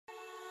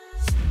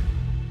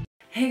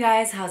Hey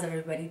guys, how's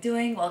everybody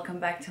doing?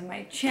 Welcome back to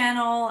my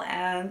channel.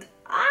 And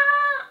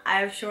I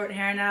have short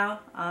hair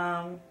now.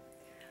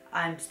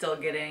 I'm still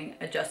getting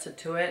adjusted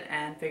to it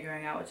and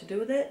figuring out what to do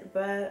with it,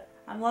 but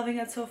I'm loving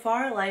it so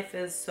far. Life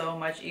is so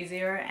much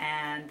easier,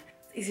 and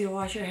it's easy to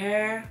wash your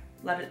hair,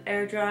 let it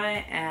air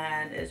dry,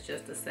 and it's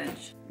just a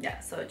cinch. Yeah,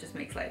 so it just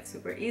makes life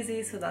super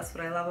easy, so that's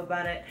what I love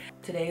about it.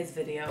 Today's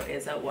video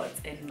is a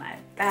what's in my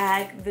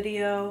bag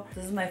video.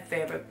 This is my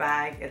favorite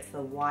bag. It's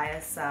the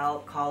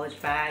YSL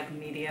college bag,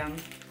 medium.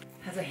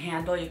 Has a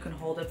handle you can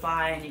hold it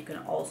by, and you can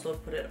also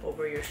put it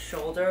over your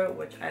shoulder,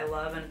 which I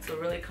love, and it's a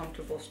really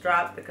comfortable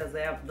strap because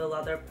they have the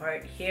leather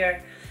part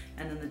here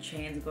and then the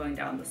chains going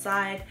down the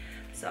side.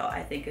 So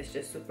I think it's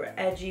just super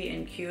edgy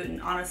and cute, and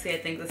honestly I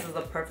think this is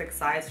the perfect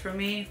size for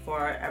me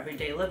for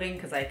everyday living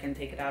because I can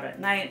take it out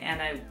at night,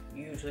 and I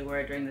usually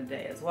wear it during the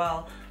day as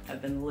well.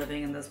 I've been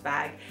living in this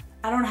bag.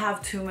 I don't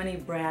have too many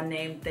brand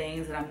name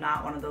things, and I'm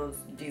not one of those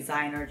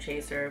designer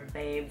chaser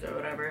babes or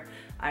whatever.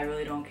 I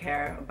really don't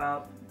care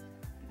about,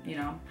 you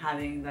know,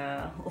 having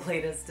the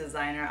latest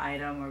designer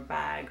item or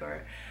bag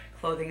or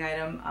clothing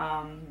item,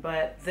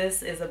 but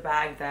this is a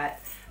bag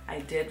that I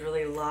did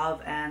really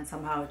love and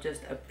somehow it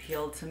just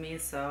appealed to me,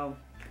 so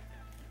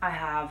I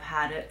have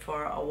had it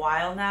for a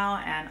while now,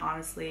 and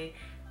honestly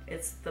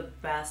it's the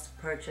best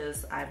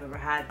purchase I've ever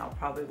had. I'll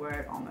probably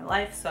wear it all my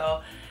life,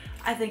 so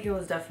I think it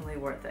was definitely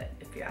worth it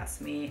if you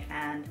ask me.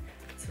 And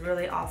it's a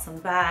really awesome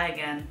bag,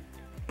 and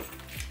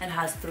it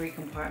has 3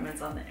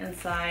 compartments on the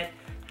inside,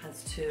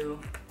 has 2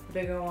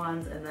 bigger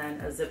ones, and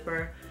then a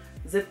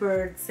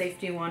zippered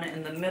safety one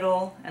in the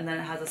middle, and then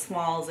it has a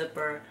small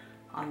zipper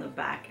on the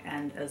back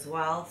end as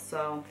well.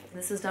 So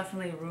this is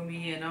definitely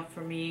roomy enough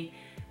for me.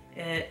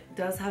 It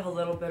does have a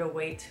little bit of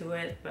weight to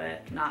it,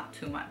 but not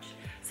too much.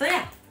 So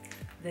yeah,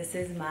 this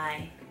is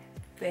my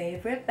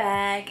favorite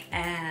bag,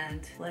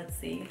 and let's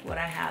see what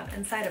I have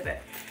inside of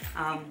it.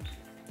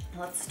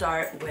 Let's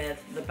start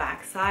with the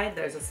back side.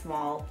 There's a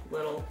small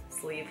little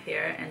sleeve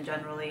here, and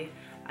generally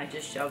I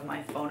just shove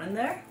my phone in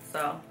there.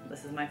 So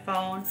this is my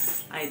phone.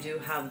 I do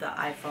have the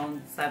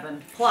iPhone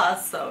 7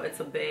 Plus, so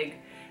it's a big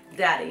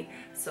daddy.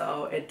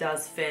 So it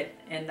does fit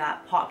in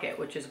that pocket,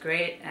 which is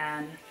great.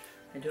 And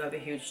I do have a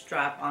huge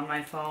strap on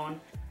my phone.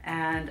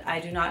 And I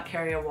do not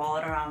carry a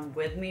wallet around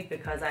with me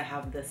because I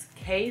have this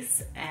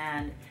case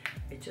and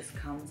it just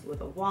comes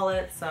with a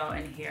wallet. So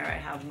in here I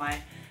have my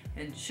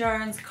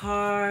insurance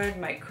card,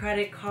 my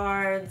credit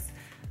cards,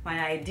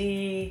 my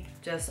ID,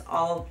 just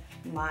all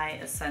my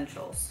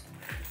essentials.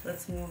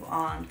 Let's move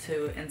on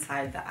to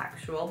inside the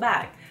actual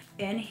bag.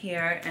 In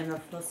here, and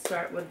let's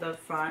start with the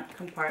front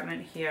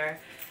compartment here.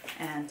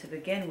 And to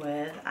begin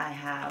with, I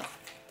have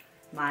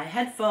my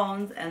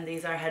headphones, and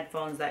these are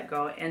headphones that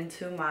go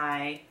into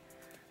my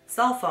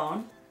cell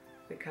phone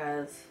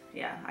because,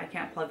 yeah, I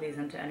can't plug these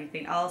into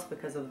anything else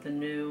because of the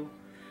new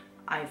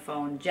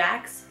iPhone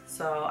jacks.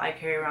 So I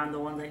carry around the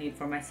ones I need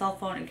for my cell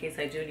phone in case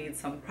I do need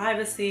some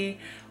privacy,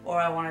 or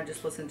I want to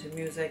just listen to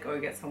music or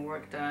get some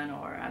work done,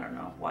 or I don't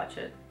know, watch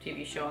a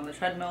TV show on the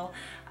treadmill.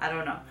 I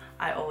don't know.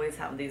 I always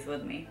have these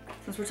with me.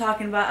 Since we're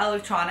talking about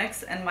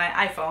electronics and my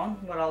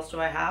iPhone, what else do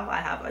I have? I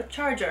have a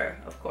charger,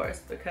 of course,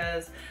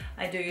 because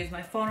I do use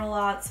my phone a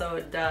lot, so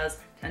it does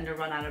tend to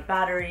run out of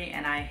battery,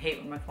 and I hate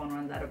when my phone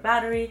runs out of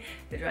battery.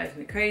 It drives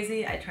me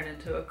crazy. I turn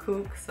into a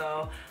kook,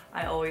 so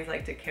I always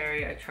like to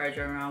carry a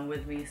charger around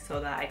with me so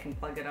that I can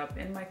plug it up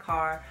in my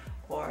car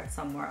or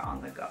somewhere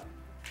on the go.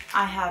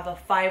 I have a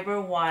Fiber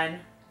One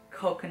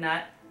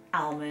coconut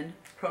almond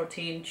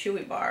protein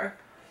chewy bar.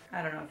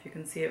 I don't know if you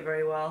can see it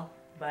very well,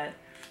 but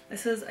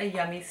this is a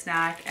yummy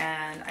snack,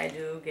 and I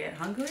do get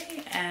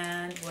hungry,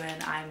 and when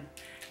I'm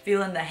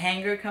feeling the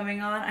hanger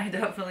coming on, I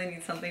definitely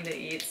need something to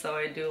eat, so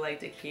I do like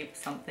to keep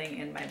something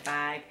in my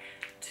bag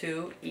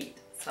to eat.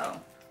 So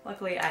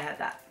luckily I had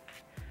that.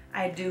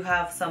 I do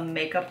have some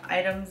makeup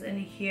items in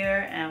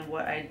here, and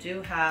what I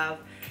do have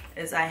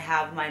is I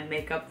have my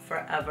Makeup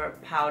Forever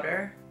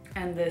powder,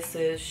 and this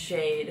is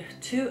shade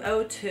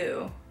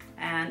 202,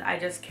 and I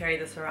just carry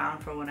this around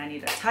for when I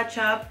need a touch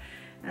up.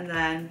 And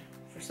then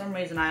for some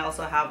reason I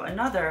also have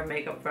another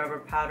Makeup Forever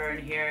powder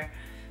in here,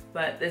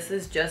 but this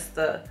is just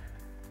the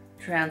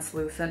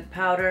translucent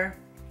powder,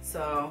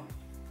 so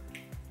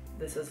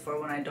this is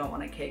for when I don't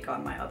want to cake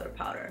on my other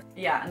powder.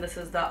 Yeah, and this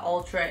is the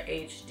Ultra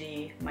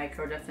HD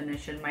Micro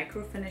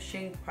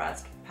Finishing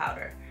Pressed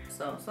Powder.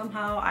 So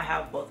somehow I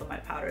have both of my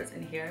powders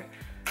in here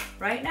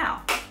right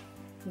now.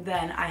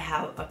 Then I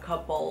have a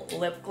couple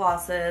lip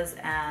glosses,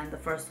 and the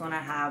first one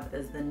I have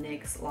is the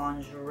NYX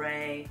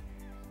Lingerie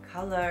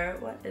color.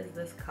 What is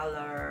this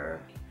color?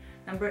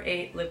 Number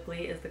 8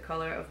 Lipply is the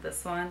color of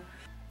this one.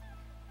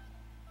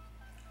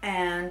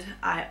 And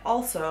I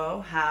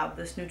also have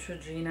this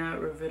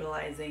Neutrogena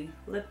Revitalizing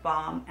Lip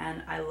Balm,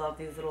 and I love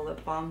these little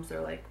lip balms.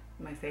 They're like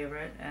my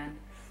favorite, and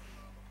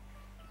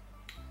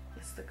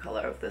this is the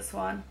color of this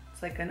one.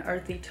 It's like an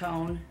earthy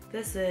tone.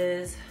 This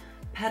is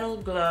Petal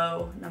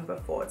Glow number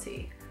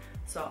 40.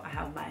 So I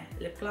have my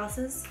lip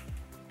glosses.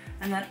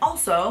 And then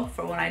also,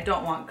 for when I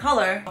don't want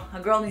color, a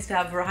girl needs to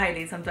have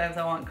variety. Sometimes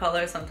I want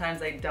color,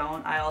 sometimes I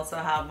don't. I also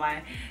have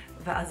my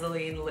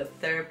Vaseline Lip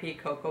Therapy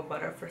Cocoa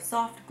Butter for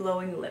soft,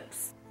 glowing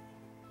lips.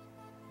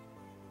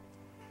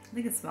 I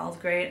think it smells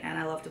great, and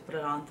I love to put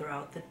it on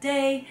throughout the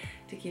day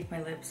to keep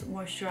my lips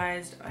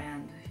moisturized.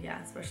 And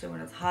yeah, especially when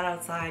it's hot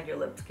outside, your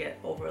lips get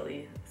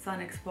overly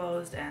sun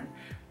exposed, and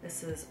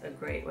this is a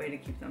great way to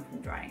keep them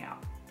from drying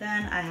out.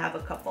 Then I have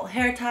a couple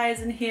hair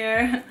ties in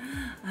here.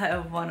 I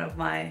have one of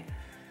my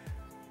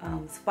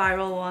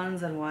spiral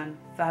ones and one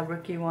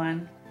fabric-y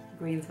one.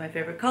 Green's my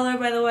favorite color,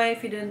 by the way,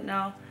 if you didn't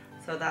know.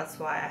 So that's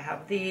why I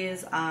have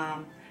these.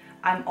 I'm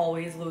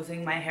always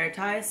losing my hair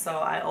ties, so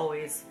I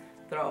always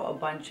throw a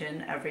bunch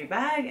in every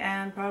bag,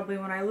 and probably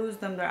when I lose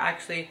them, they're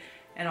actually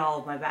in all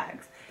of my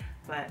bags.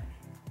 But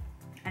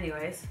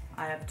anyways,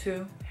 I have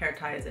 2 hair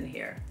ties in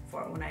here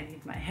for when I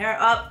need my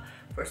hair up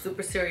for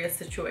super serious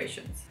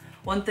situations.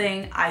 One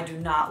thing I do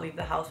not leave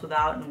the house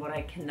without, and what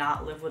I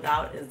cannot live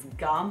without, is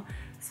gum.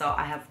 So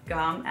I have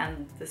gum,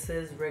 and this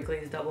is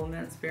Wrigley's Double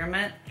Mint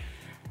Spearmint.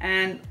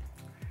 And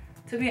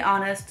to be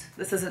honest,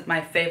 this isn't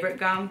my favorite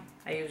gum.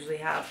 I usually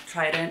have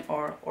Trident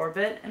or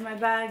Orbit in my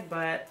bag,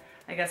 but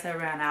I guess I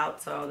ran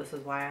out, so this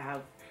is why I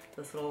have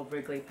this little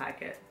Wrigley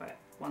packet. But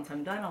once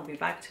I'm done, I'll be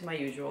back to my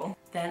usual.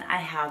 Then I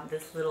have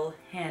this little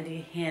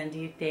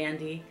handy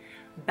dandy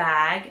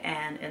bag,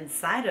 and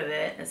inside of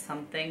it is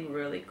something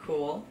really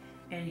cool.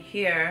 In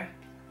here,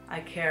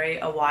 I carry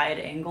a wide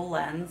angle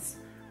lens,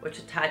 which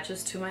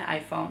attaches to my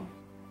iPhone.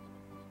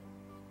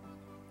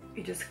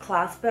 You just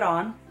clasp it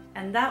on,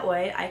 and that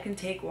way I can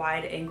take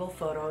wide angle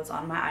photos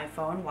on my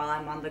iPhone while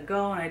I'm on the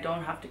go, and I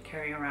don't have to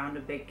carry around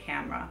a big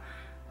camera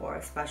or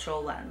a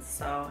special lens.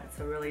 So it's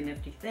a really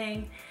nifty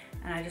thing,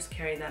 and I just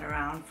carry that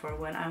around for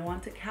when I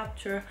want to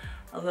capture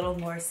a little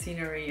more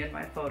scenery in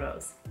my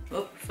photos.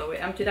 Oops, so we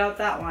emptied out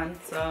that one.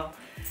 So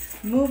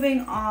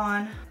moving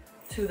on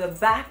to the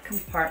back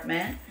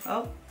compartment.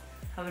 Oh,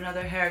 have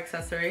another hair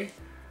accessory.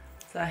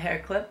 It's a hair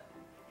clip.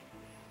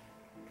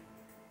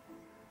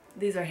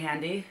 These are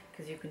handy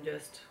because you can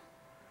just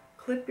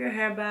clip your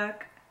hair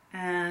back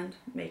and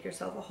make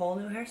yourself a whole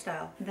new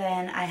hairstyle.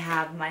 Then I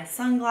have my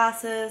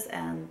sunglasses,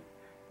 and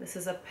this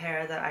is a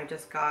pair that I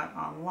just got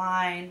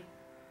online.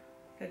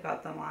 I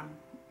got them on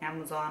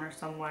Amazon or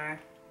somewhere,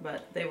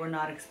 but they were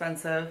not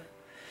expensive.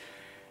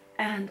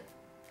 And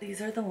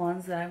these are the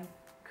ones that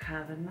I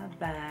have in my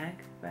bag,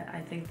 but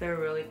I think they're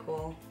really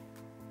cool.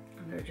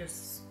 And they're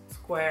just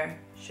square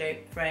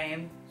shaped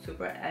frame,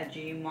 super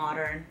edgy,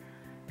 modern.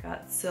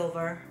 Got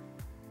silver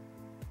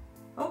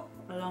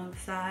along the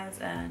sides,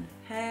 and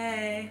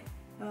hey,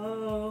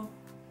 oh,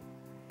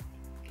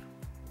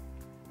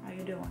 how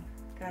you doing?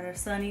 Got our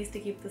sunnies to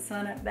keep the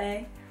sun at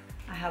bay.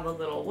 I have a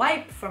little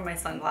wipe for my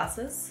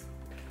sunglasses.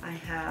 I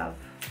have,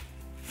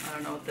 I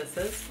don't know what this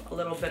is, a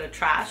little bit of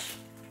trash.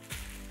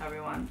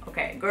 Everyone,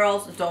 okay,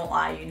 girls, don't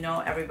lie. You know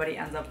everybody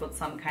ends up with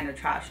some kind of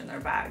trash in their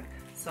bag.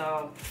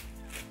 So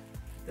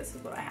this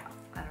is what I have.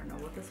 I don't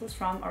know what this was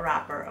from, a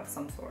wrapper of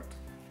some sort.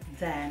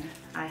 Then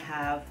I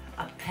have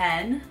a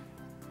pen.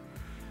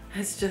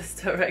 It's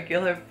just a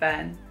regular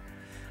pen.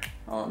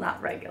 Well,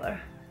 not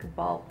regular, like a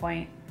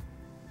ballpoint,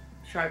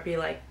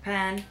 Sharpie-like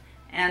pen.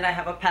 And I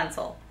have a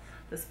pencil.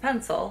 This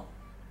pencil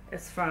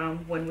is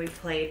from when we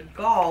played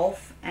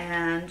golf,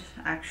 and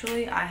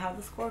actually I have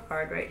the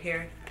scorecard right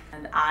here.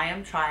 And I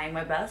am trying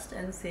my best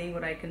and seeing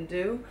what I can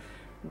do,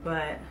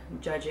 but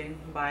judging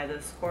by the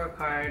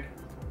scorecard,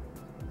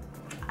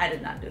 I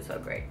did not do so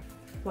great.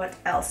 What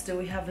else do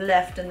we have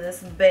left in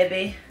this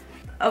baby?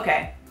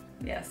 Okay,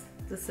 yes,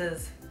 this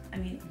is, I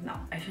mean, no,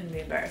 I shouldn't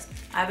be embarrassed.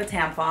 I have a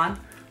tampon,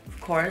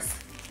 of course,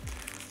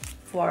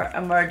 for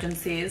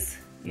emergencies.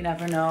 You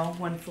never know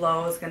when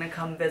Flo is gonna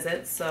come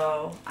visit,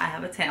 so I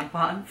have a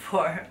tampon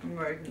for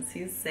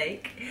emergency's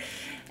sake.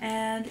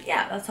 And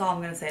yeah, that's all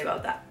I'm gonna say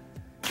about that.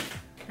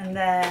 And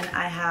then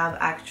I have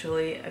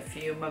actually a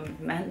few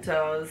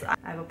mementos. I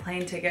have a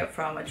plane ticket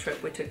from a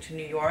trip we took to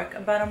New York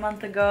about a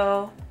month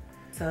ago.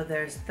 So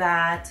there's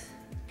that.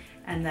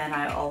 And then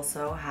I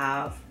also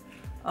have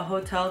a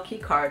hotel key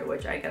card,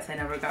 which I guess I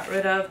never got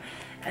rid of.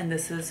 And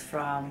this is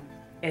from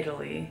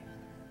Italy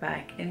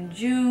back in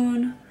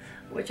June,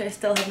 which I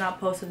still have not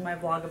posted my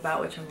vlog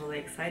about, which I'm really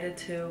excited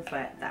to,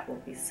 but that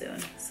will be soon.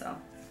 So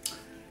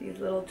these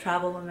little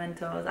travel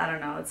mementos, I don't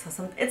know,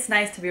 it's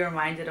nice to be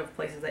reminded of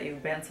places that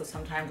you've been, so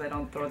sometimes I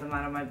don't throw them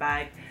out of my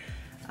bag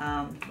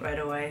right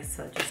away,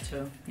 so just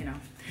to, you know,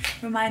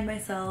 remind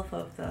myself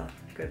of the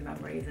good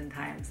memories and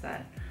times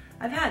that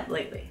I've had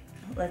lately.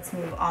 Let's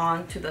move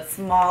on to the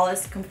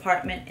smallest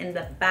compartment in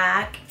the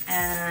back,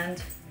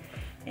 and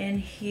in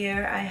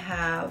here I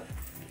have,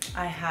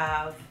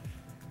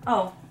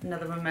 oh,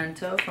 another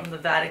memento from the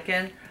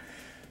Vatican.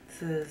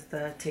 This is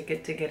the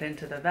ticket to get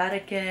into the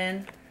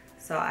Vatican.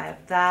 So I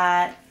have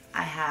that.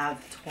 I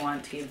have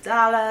 $20,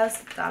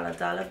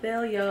 dollar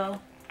bill, yo.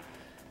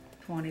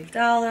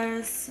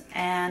 $20.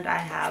 And I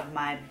have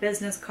my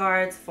business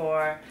cards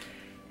for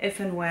if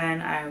and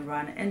when I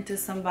run into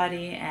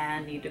somebody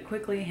and need to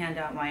quickly hand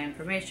out my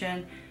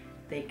information,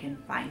 they can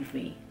find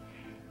me.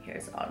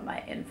 here's all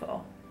my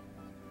info.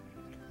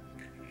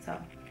 So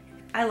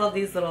I love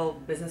these little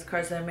business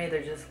cards that I made.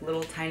 They're just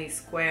little tiny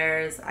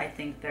squares. I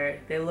think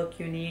they look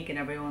unique, and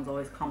everyone's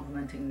always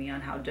complimenting me on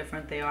how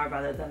different they are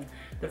rather than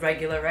the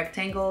regular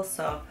rectangles.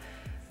 So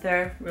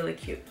they're really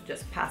cute to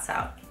just pass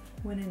out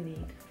when in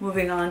need.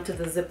 Moving on to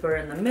the zipper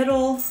in the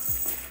middle,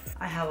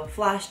 I have a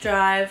flash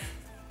drive.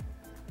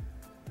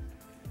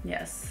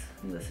 Yes,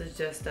 this is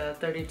just a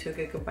 32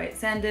 gigabyte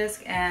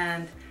SanDisk,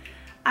 and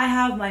I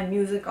have my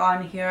music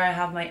on here. I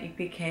have my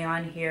EPK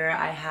on here.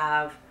 I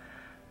have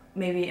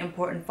maybe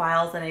important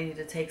files that I need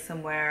to take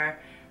somewhere,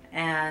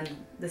 and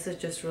this is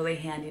just really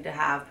handy to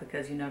have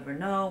because you never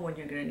know when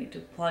you're going to need to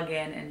plug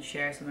in and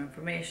share some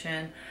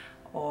information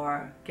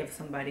or give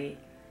somebody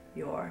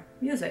your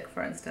music,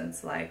 for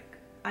instance, like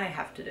I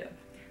have to do.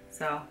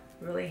 So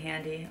really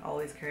handy,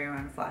 always carry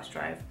around a flash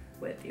drive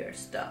with your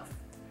stuff.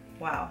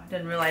 Wow,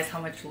 didn't realize how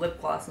much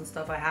lip gloss and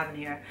stuff I have in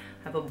here.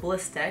 I have a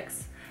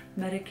Blistex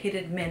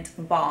medicated mint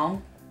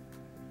balm.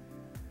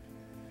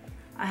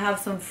 I have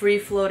some free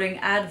floating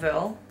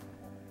Advil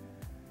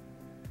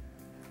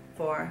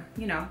for,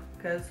 you know,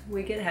 because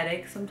we get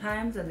headaches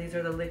sometimes, and these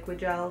are the liquid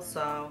gels,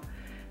 so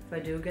if I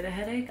do get a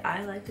headache,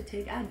 I like to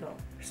take Advil.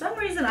 For some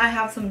reason I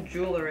have some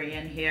jewelry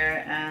in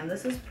here, and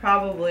this is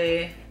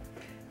probably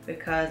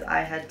because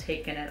I had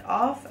taken it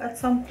off at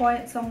some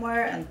point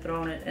somewhere and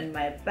thrown it in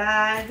my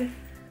bag.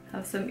 I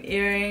have some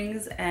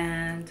earrings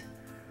and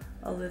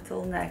a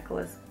little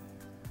necklace.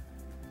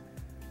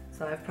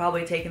 So I've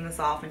probably taken this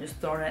off and just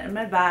thrown it in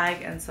my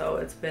bag, and so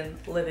it's been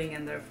living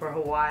in there for a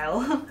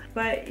while.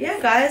 But yeah,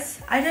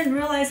 guys, I didn't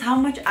realize how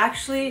much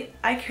actually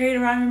I carried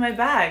around in my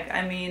bag.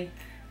 I mean,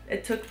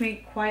 it took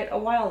me quite a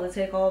while to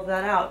take all of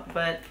that out,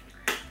 but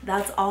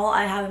that's all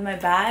I have in my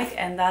bag,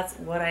 and that's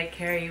what I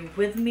carry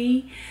with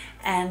me.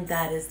 And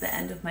that is the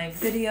end of my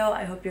video.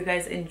 I hope you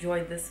guys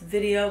enjoyed this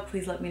video.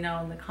 Please let me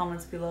know in the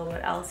comments below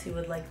what else you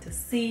would like to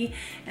see.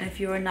 And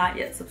if you are not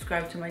yet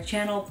subscribed to my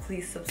channel,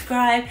 please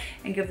subscribe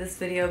and give this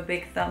video a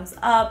big thumbs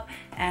up.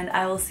 And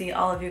I will see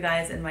all of you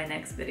guys in my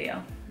next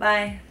video.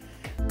 Bye.